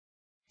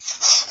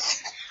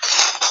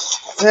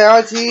Say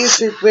hi to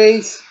YouTube,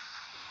 Reece.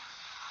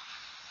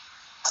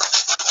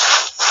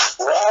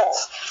 Wow.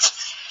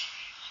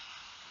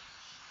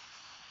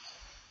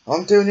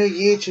 I'm doing a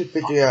YouTube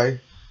video.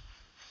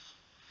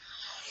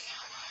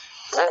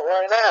 What,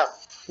 right now?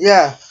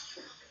 Yeah.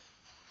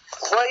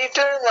 What are you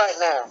doing right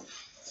now?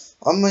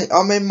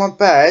 I'm in my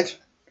bed.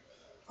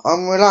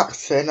 I'm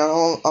relaxing and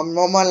I'm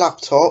on my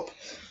laptop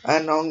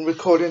and I'm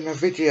recording a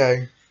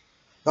video.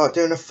 Like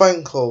doing a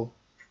phone call.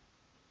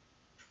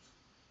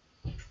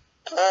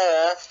 Oh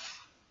yeah.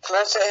 Can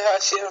I say hi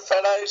to you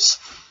fellows?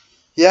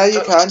 Yeah,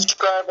 you can.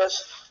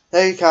 Subscribers.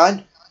 Yeah, you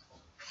can.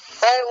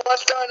 Hey,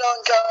 what's going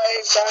on,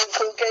 guys? I'm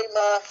Cool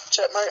Gamer.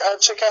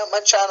 Check out my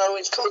channel.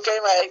 It's Cool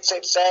Gamer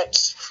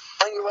 866.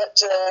 When you went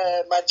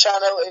to my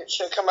channel, it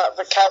should come up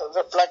with a cat with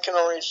a black and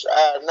orange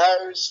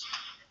nose.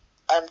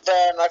 And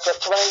then I've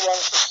got 21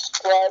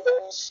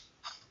 subscribers.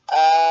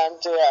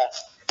 And yeah,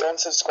 go and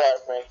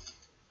subscribe me.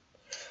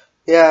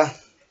 Yeah.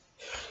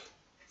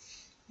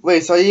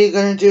 Wait, so are you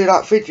going to do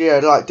that video,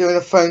 like doing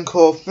a phone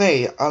call with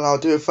me, and I'll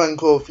do a phone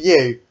call with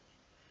you?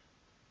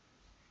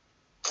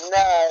 No,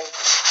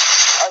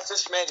 I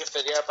just made a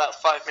video about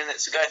 5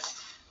 minutes ago.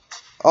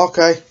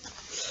 Okay.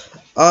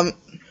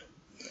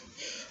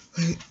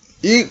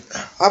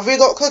 Have we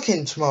got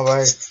cooking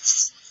tomorrow?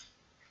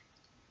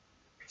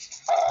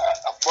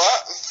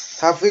 What?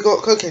 Have we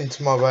got cooking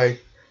tomorrow?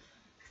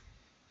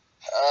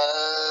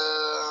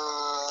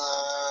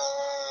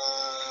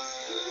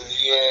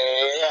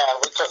 Yeah,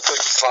 we got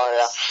cooking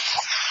tomorrow.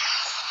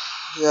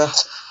 Yeah.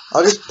 I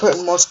just put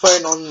my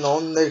phone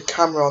on the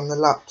camera on the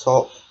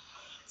laptop,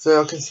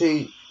 so I can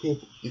see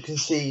people. You can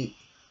see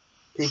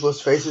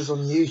people's faces on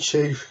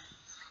YouTube.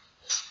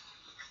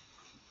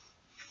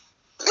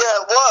 Yeah,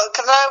 what?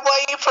 What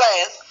are you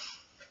playing?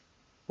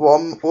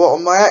 What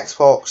on my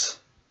Xbox?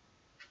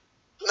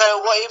 No,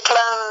 what are you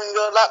playing on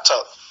your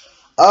laptop?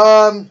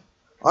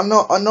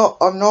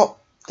 I'm not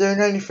doing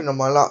anything on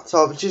my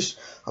laptop.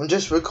 I'm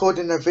just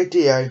recording a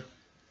video.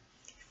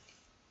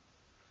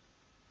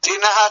 Do you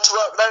know how to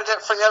upload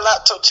it from your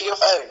laptop to your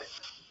phone?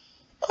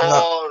 Or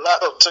No.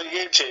 laptop to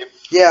YouTube?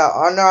 Yeah,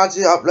 I know how to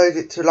upload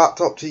it to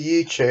laptop to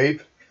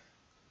YouTube.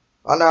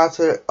 I know how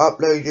to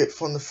upload it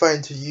from the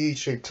phone to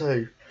YouTube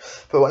too.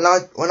 But when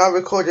I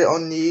record it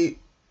on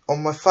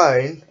my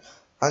phone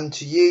and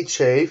to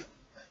YouTube,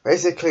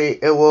 basically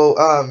it will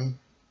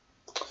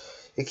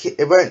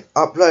it won't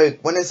upload.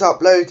 When it's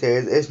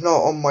uploaded, it's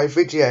not on my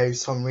video for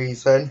some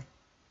reason.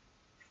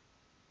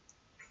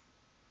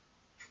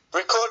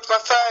 Record my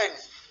phone.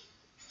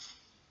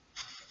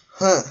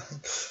 Huh.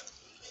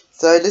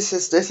 So this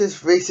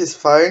is Reece's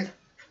phone.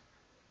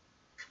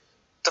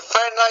 The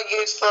phone I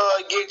use for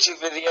YouTube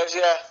videos,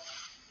 yeah.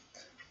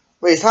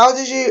 Reece, how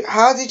did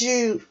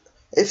you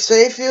if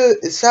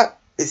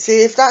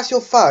that's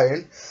your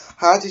phone,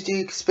 how did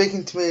you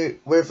speaking to me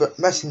with a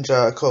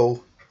messenger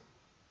call?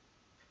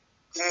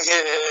 I'm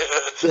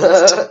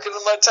talking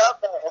on my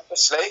tablet,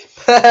 obviously.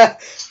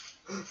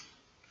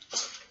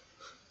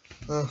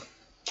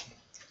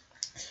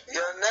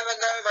 You'll never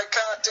know my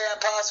goddamn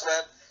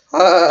password.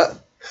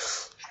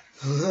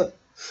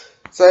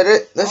 So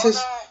this is.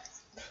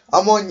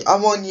 I'm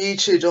on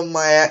YouTube on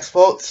my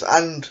Xbox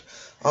and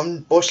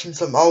I'm watching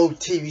some old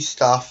TV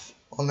stuff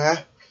on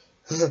there.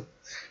 And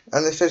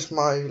this is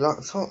my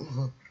laptop.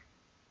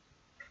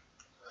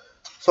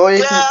 Sorry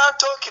if I'm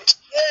talking to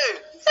you.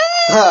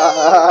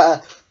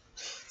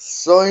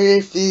 sorry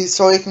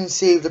you can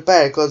see the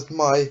bed because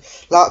my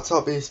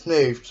laptop is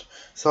moved,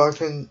 so I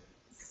can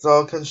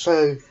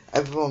show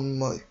everyone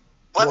my.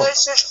 When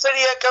is this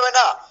video going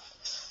up?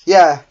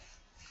 Yeah,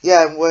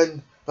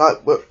 when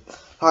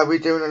we're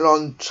doing a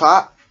long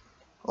chat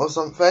or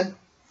something.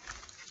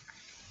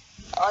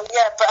 Oh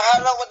yeah, but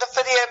how long would the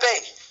video be?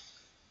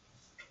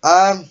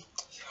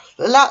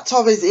 The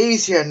laptop is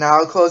easier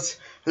now because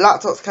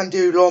laptops can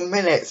do long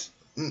minutes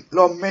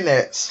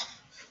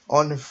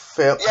on the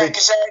film. Yeah,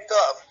 because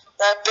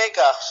they're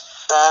bigger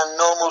than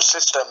normal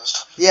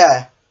systems.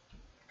 Yeah.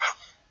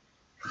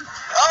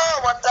 Oh,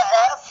 what the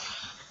hell?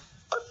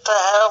 What the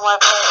hell am I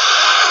playing?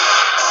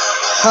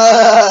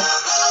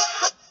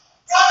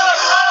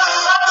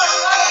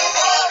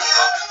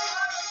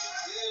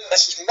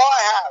 This is my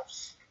house.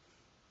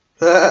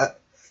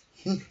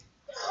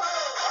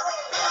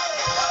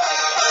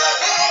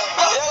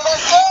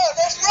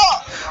 Let's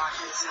rock.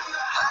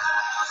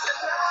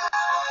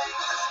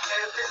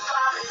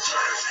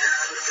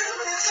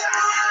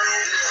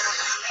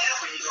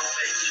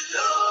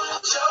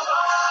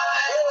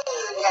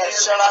 Yeah,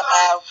 shut up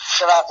now.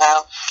 Shut up now.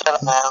 Shut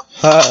up now.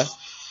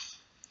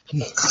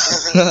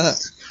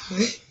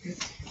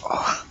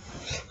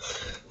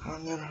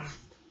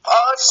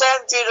 I'll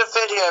send you the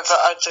video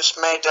that I just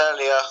made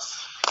earlier.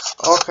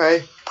 Okay.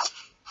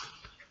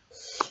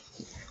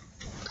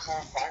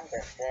 Can't find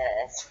it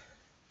there.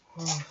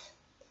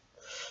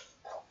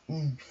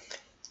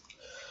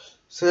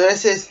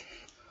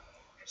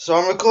 So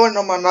I'm recording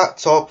on my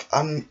laptop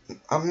and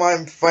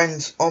my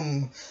friend's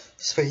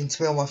speaking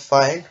to me on my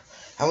phone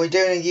and we're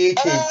doing a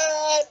YouTube.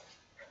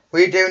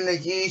 we're doing the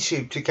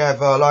YouTube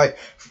together. Like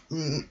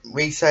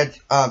we said,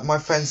 my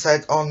friend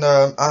said on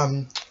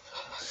the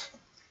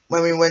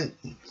when we went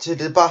to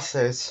the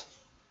buses.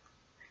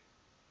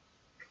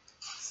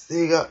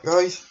 See that,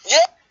 guys? Yeah.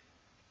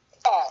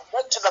 Oh,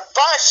 went to the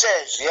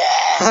buses.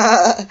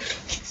 Yeah.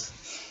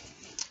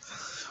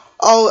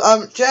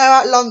 Oh, do you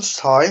know at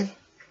lunchtime?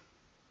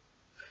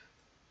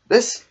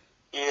 This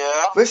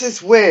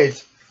is weird.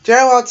 Do you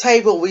know our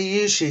table we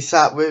usually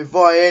sat with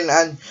Ryan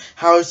and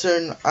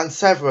Harrison and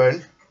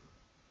Severin?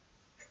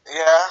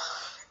 Yeah.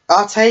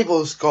 Our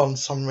table's gone for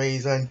some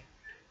reason.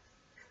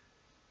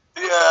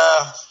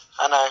 Yeah,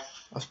 I know.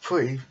 That's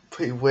pretty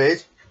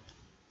weird.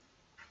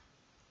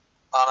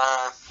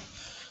 I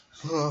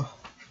know.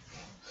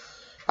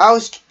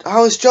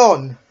 How's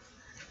John?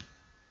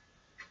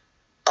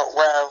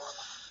 Oh,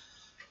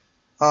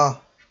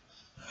 well.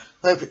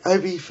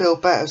 Hope you feel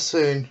better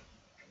soon.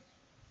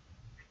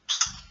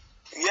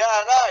 Yeah,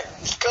 I know.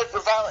 It's good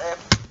without him.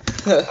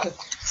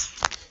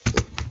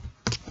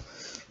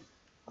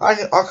 I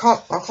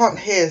can't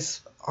hear.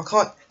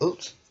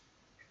 Oops.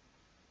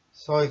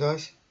 Sorry,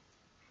 guys.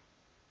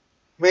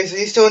 Reece, are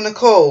you still in the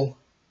call?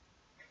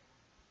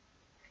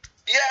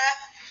 Yeah.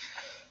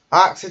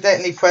 I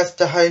accidentally pressed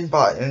the home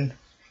button.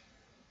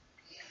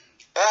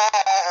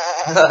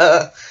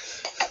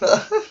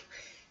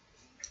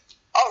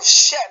 Oh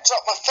shit!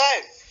 Dropped my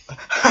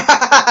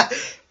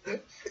phone.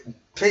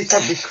 Please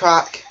don't be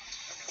crack.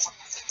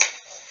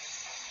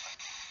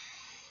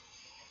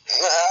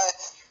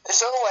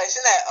 It's always,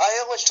 isn't it? I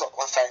always drop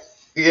my phone.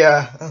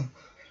 Yeah.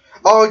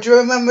 Oh, do you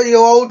remember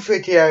your old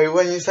video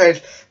when you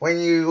said when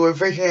you were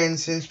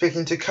videoing and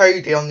speaking to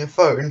Cody on your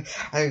phone,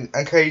 and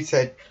Cody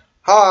said,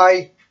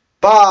 "Hi,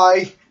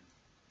 bye."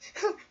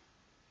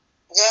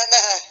 Yeah,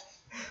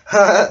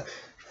 no.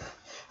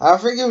 I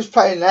think he was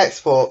playing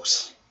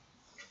Xbox.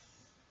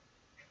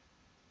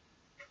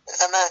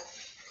 I know.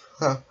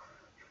 Huh.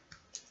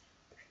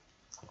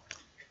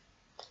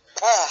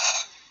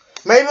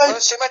 Maybe Maybe. Want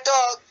to see my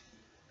dog?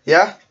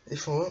 Yeah.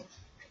 If you want.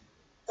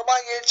 Come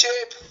on,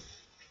 YouTube.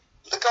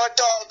 Look at my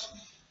dog.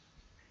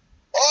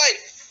 Oi!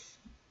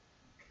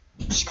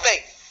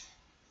 Speak.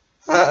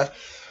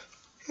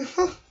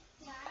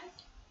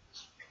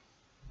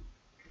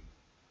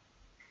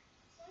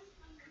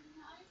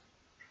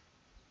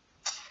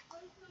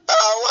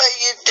 Oh, what are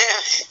you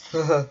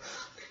doing?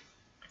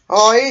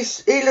 Oh,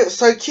 he looks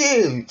so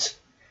cute.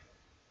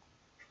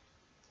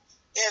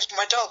 Yeah, it's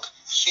my dog.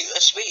 She's a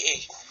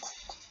sweetie.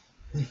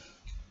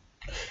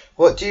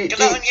 What do you Get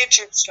do? that on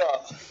YouTube,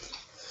 stop.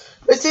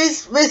 This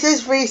is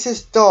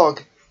Reese's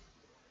dog.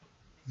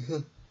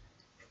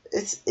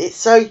 It's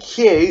so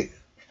cute.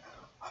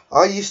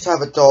 I used to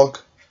have a dog.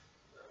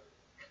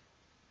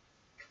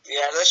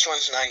 Yeah, this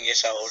one's 9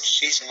 years old.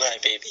 She's my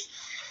baby.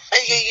 Are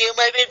you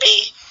my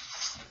baby?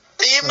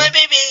 Are you my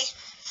baby?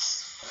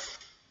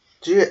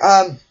 Do you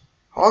I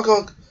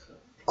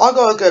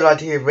got a good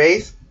idea,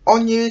 Reece.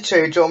 On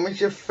YouTube, do you want me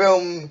to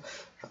film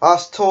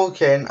us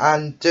talking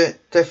and do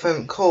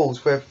different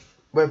calls with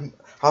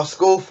our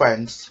school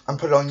friends and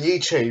put it on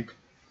YouTube?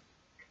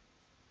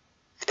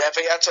 Yeah,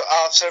 but you have to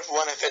ask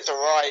everyone if it's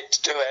alright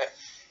to do it.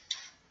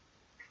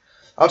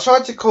 I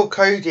tried to call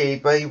Cody,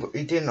 but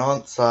he didn't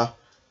answer.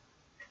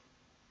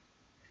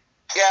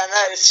 Yeah,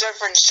 no,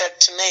 Severin said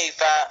to me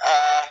that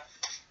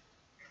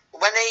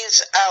when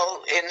he's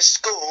out in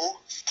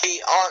school,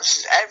 he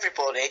answers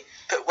everybody,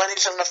 but when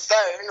he's on the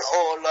phone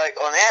or like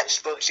on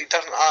Xbox, he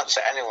doesn't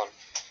answer anyone.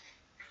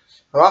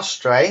 Well, that's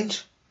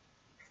strange.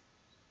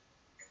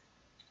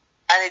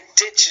 And he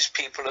ditches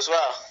people as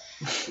well.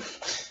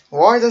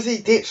 Why does he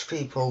ditch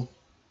people?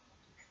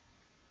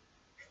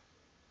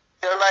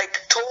 He'll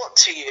like talk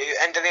to you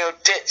and then he'll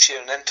ditch you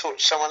and then talk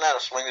to someone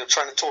else when you're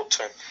trying to talk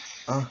to him.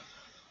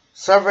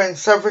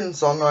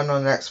 Severin's online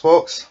on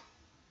Xbox.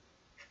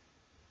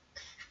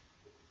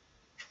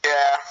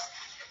 Yeah.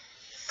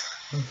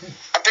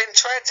 I've been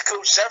trying to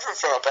call Severin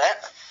for a bit.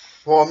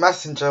 What,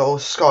 Messenger or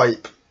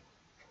Skype?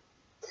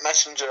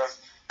 Messenger.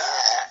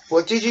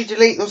 What, did you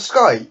delete your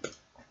Skype?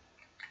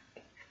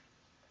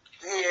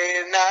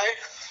 Yeah, no.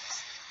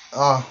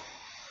 Oh.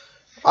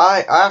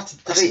 I have to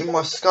delete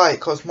my Skype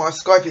because my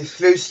Skype is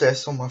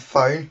useless on my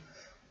phone.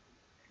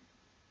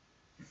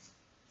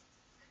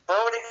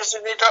 Well, because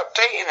you need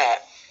updating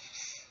it.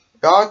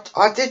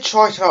 I did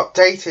try to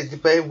update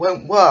it, but it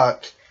won't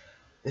work.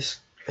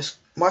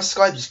 My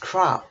Skype is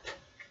crap.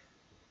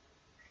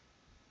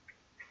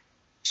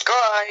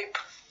 Skype.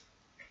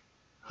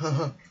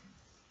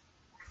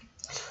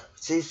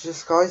 See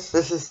this, guys?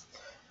 This is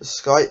the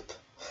Skype.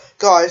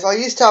 Guys, I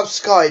used to have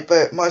Skype,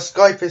 but my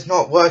Skype is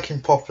not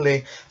working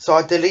properly, so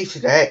I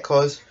deleted it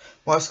because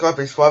my Skype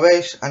is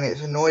rubbish and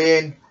it's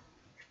annoying,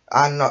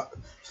 and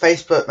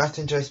Facebook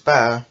Messenger is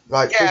better.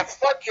 Like, yeah,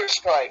 fuck your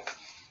Skype.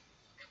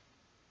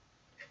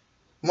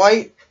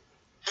 My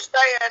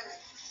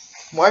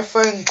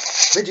phone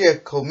video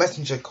call,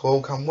 messenger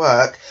call can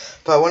work,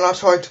 but when I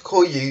tried to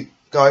call you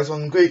guys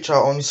on group chat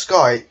on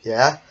Skype,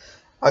 yeah,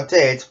 I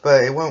did,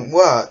 but it won't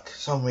work for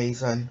some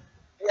reason.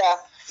 Yeah.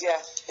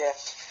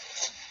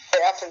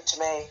 it happened to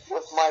me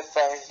with my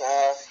phone.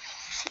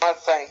 My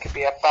phone could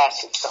be a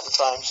bastard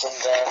sometimes, and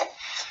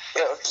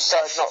it would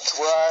decide not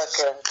to work,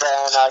 and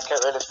then I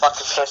get really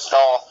fucking pissed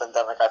off, and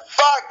then I go,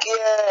 fuck you,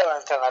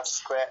 and then I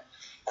just quit.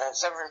 And then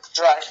someone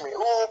drags me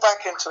all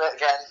back into it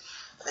again.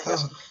 And he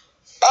goes,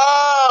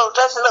 oh,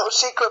 there's a little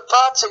secret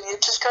button, you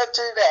just go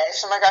do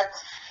this. And I go,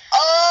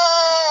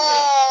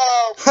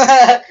 oh,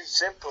 fucking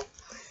simple.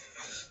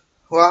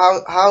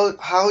 Well,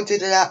 how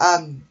did it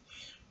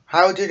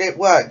how did it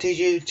work? Did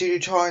you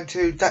try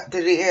to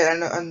delete it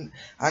and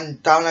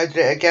download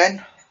it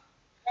again?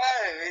 No,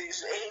 he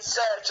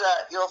said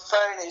that your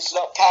phone is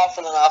not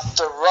powerful enough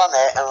to run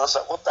it, and I was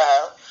like, what the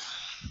hell?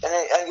 And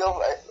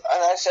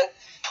I said,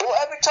 well,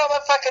 every time I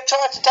fucking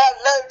try to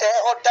download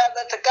it or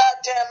download the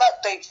goddamn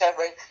updates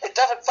it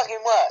doesn't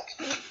fucking work.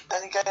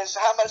 And he goes,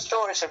 how much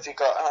storage have you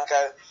got? And I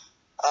go,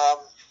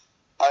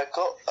 I've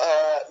got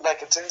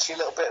like a tinsy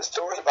little bit of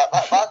storage, about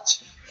that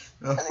much.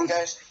 And he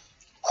goes,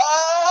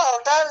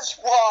 oh, that's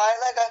why.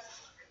 And I go,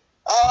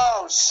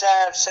 oh,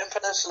 sad,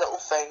 simplest little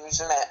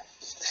things, isn't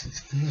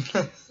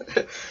it?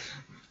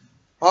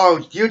 Oh,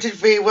 you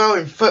did really well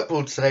in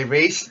football today,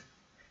 Reece.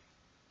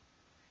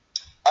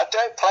 I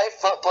don't play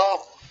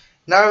football.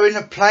 No, in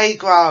the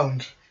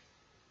playground.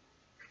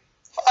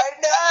 I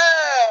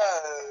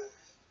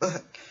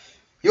know.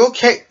 You're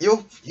kicking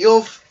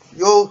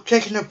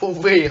the ball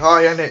really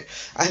high, and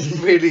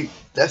really,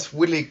 that's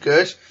really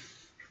good.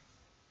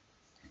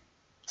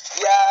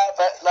 Yeah,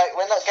 but like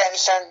we're not getting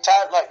sent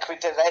out like we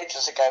did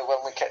ages ago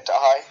when we kicked it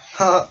high.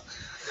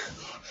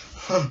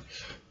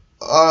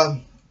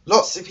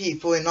 Lots of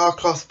people in our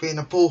class being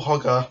a ball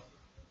hogger.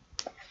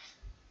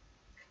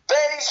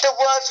 Benny's the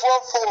worst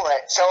one for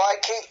it, so I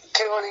keep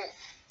calling.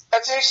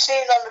 Have you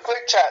seen on the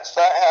group chats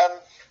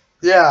that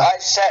Yeah. I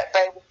set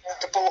Benny as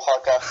the ball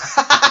hogger?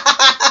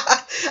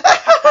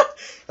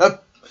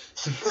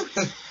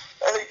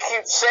 And he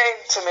keeps saying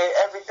to me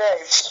every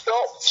day,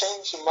 stop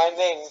changing my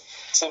name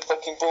to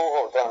fucking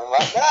ball hogger. I'm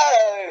like,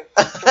 no,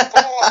 the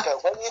ball hogger.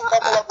 When you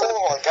double a ball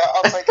hogger,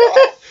 I'll take it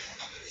off.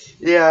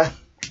 Yeah.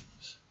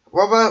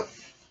 What about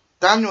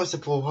Daniel's a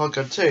ball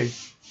hogger too?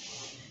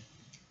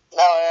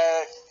 No,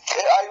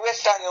 I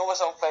wish Daniel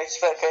was on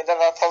Facebook, and then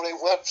I probably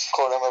would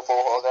call him a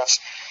ball hogger.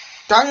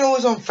 Daniel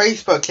was on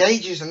Facebook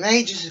ages and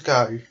ages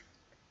ago.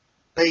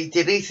 They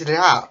deleted the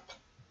app.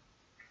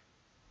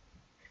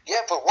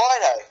 Yeah, but why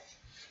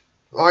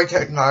though? I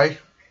don't know.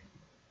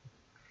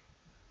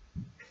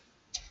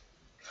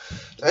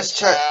 Let's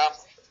check.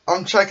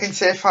 I'm checking to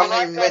see if how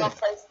many I'm minutes. on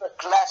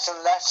Facebook less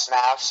and less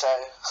now, so.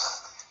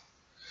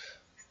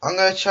 I'm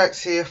gonna check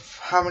see if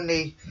how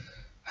many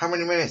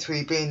minutes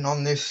we've been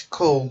on this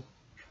call.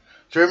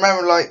 Do you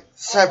remember like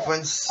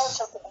Severance?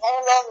 How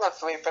long have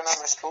we been on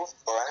this call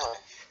for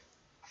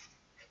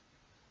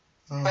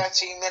anyway?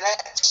 13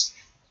 minutes.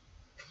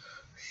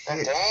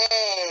 Yeah.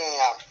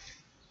 Damn.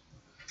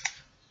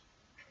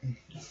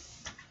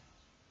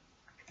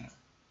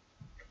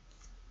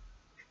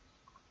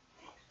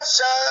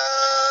 What's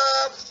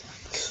up?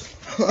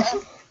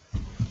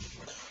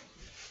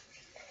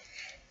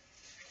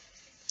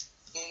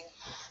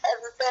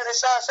 Everything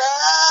is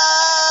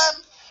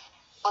awesome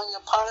on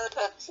your part of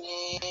the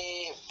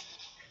team.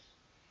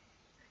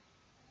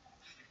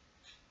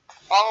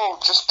 Oh,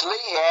 just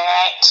delete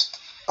it.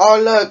 Oh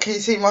look, can you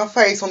see my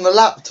face on the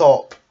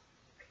laptop?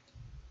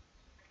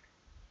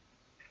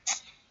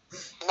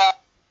 No.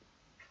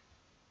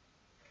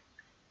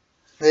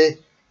 Hey,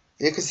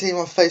 you can see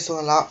my face on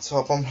the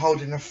laptop. I'm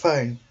holding a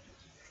phone.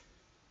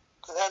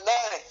 No,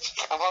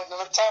 I'm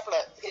holding a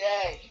tablet.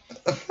 Yay.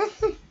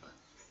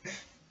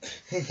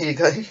 Here you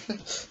go. Can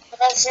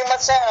I see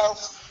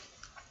myself?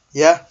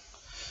 Yeah.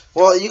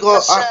 Well, you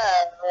got.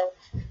 Myself.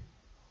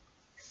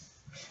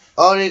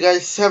 Oh, there you go.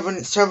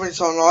 Severance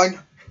online.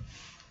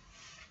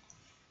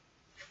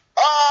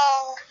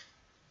 Oh,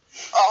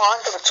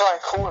 I'm gonna try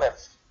and call him.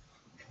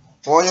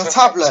 What, on your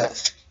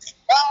tablet?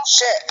 Oh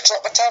shit!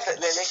 Drop my tablet,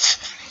 Lily.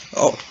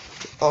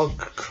 Oh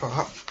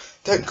crap!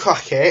 Don't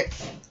crack it.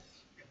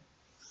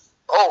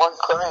 Oh, I'm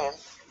crying.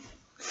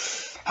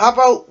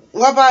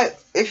 What about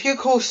if you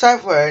call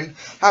Severin?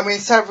 I mean,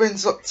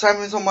 Severin's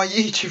on my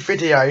YouTube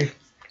video.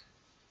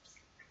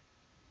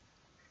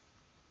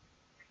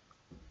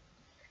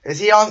 Is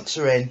he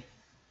answering?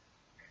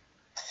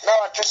 No,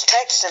 I'm just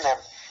texting him.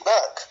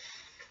 Look.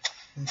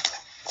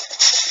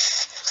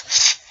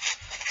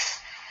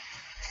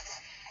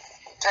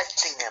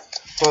 Texting him.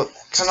 Well,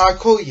 can I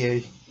call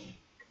you?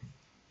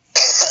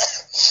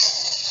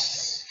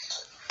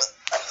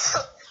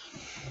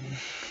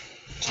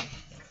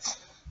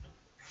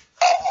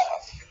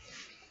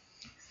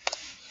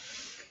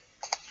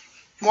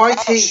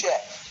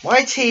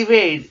 My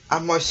TV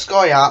and my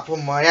Sky app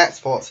on my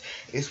Xbox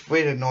is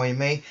really annoying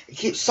me. It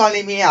keeps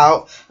signing me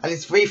out, and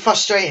it's really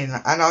frustrating.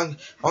 And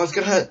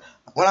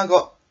when I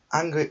got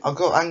angry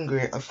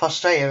and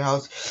frustrated.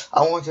 And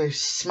I wanted to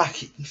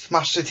smash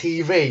the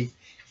TV.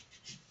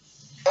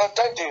 Oh,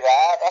 don't do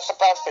that. That's a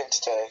bad thing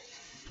to do.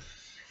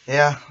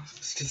 Yeah,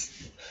 it's just.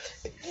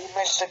 You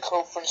missed a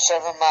call from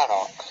Seven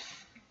Mannock.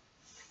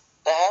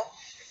 The hell?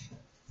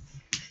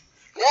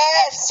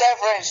 Yes,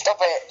 Severin, stop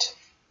it.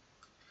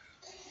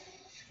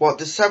 What,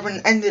 the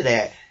 7 ended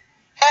it?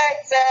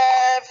 Hey,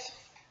 Sev.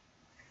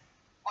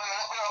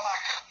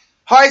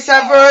 Hi,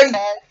 Severin!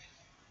 Okay.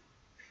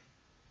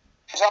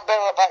 I'll be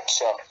right back,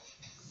 sir.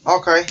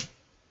 Okay.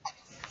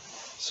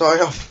 Sorry.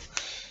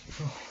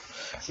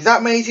 Does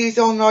that mean he's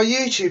on our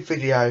YouTube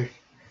video?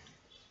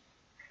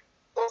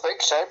 I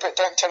think so, but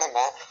don't tell him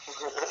that.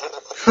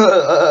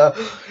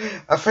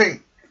 I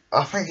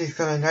think he's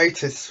gonna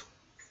notice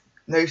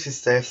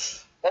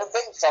this. I don't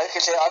think so,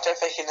 because I don't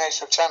think he knows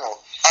your channel.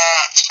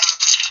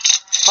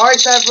 Hi,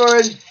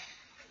 Severin.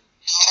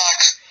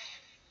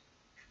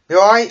 You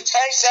alright?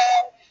 Hey,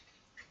 Sev.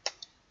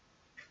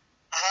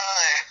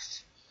 Hi.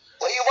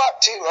 What are you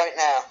up to right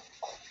now?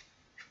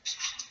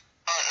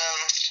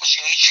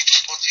 Watching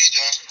YouTube. What are you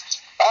doing?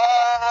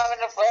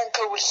 Having a phone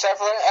call with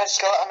Severin,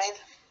 Scott, I mean,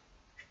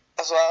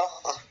 as well.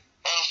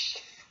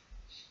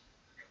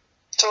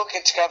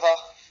 Talking together,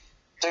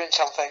 doing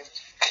something.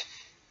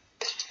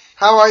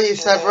 How are you,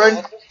 Severin?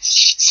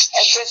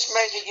 I just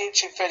made a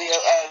YouTube video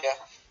earlier.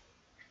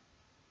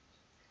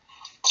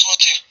 What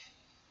do?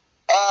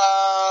 I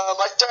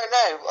don't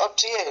know. Up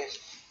to you.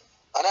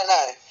 I don't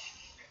know.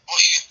 What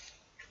are you?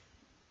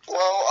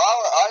 Well,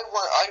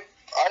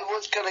 I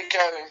was gonna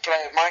go and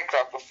play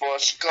Minecraft before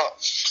Scott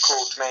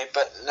called me,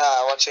 but no,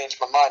 I changed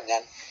my mind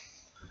then.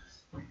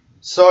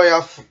 Sorry,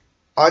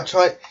 I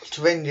tried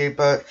to ring you,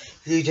 but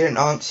you didn't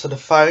answer the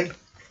phone.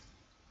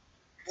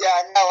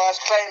 Yeah, no, I was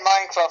playing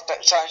Minecraft at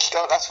the time,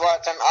 Scott. That's why I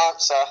didn't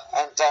answer,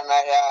 and then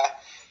I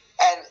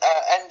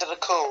ended the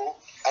call,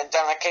 and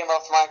then I came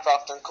off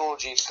Minecraft and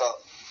called you,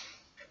 Scott.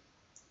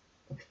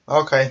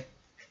 Okay.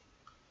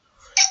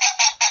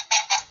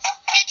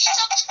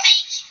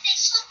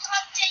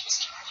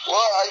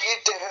 What are you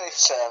doing,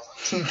 Sam?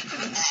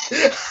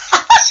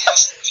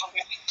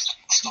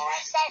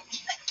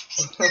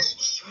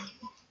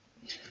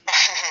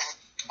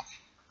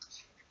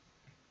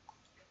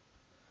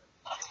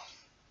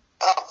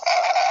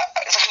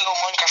 It's like a little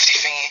Minecrafty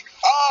thingy.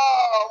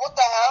 Oh, what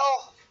the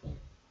hell?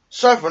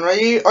 Severin,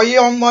 are you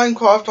on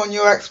Minecraft on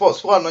your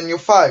Xbox One on your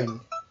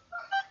phone?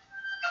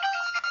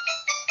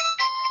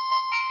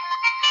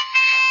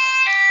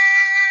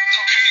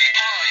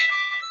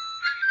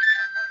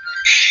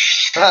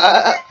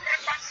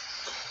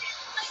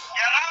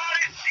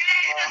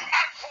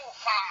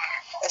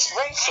 It's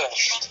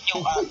racist. I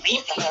got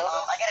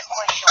a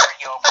question for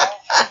you, okay?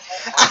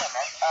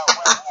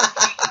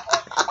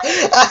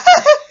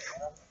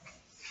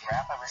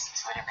 Crap, I listen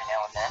to it every now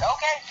and then.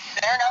 Okay,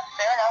 fair enough.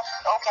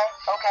 Okay.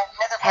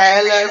 Another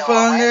Hello question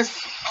from for you, the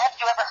have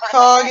you ever heard of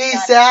foggy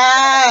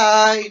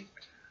side.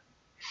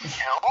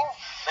 No?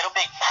 Little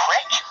big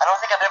prick? I don't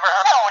think I've ever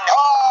heard.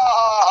 No.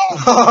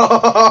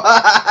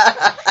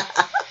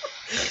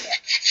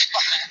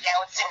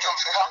 Down syndrome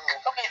fuck.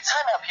 Okay,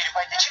 time out,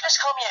 PewDiePie. Did you just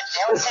call me a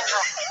Down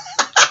syndrome?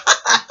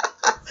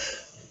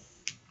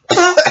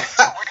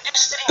 We're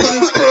just sitting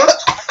here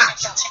talking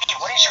some TV.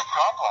 What is your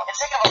problem? And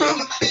second of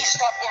all, please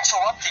stop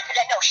interrupting.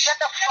 Yeah, no, shut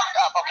the fuck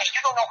up, okay? You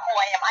don't know who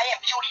I am. I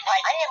am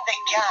PewDiePie. I am the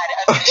god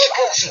of this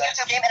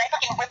YouTube game, and I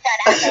fucking whip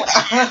that asshole.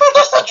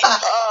 Just like it.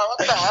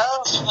 What the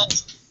hell?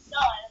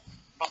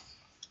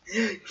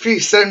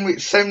 Please send me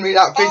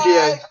that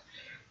video.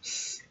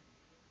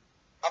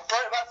 I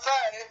broke my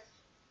phone.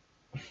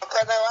 I've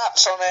got no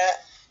apps on it.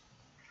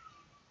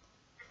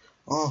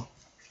 Oh.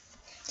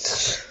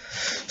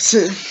 So,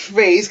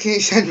 Reece, can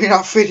you send me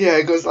that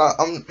video? Because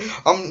I'm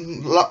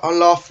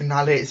laughing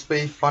at it. It's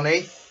pretty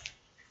funny.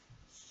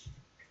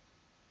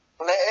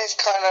 Well, it is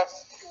kind of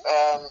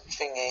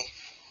thingy.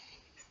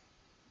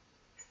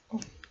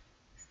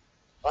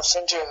 I'll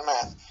send you a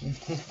map.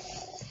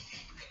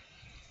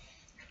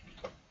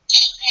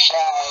 You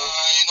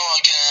know I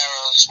get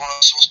errors.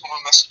 What's wrong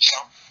with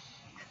Messenger?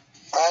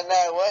 I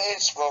know, what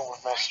is wrong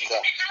with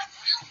Messenger?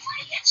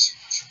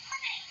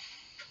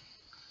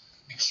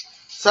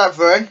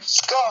 Severin?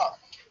 Scott,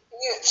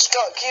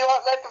 can you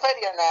upload the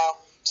video now?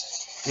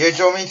 Yeah, do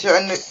you want me to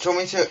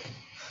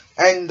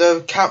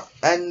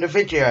end the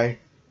video?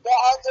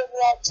 Yeah, I'll do the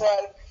outro.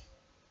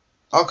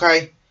 Okay.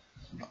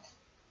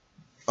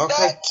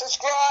 Okay. Like,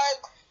 subscribe,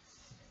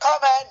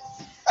 comment,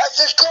 and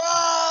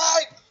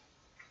subscribe!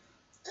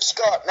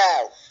 Scott,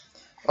 now.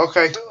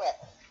 Okay. Do it.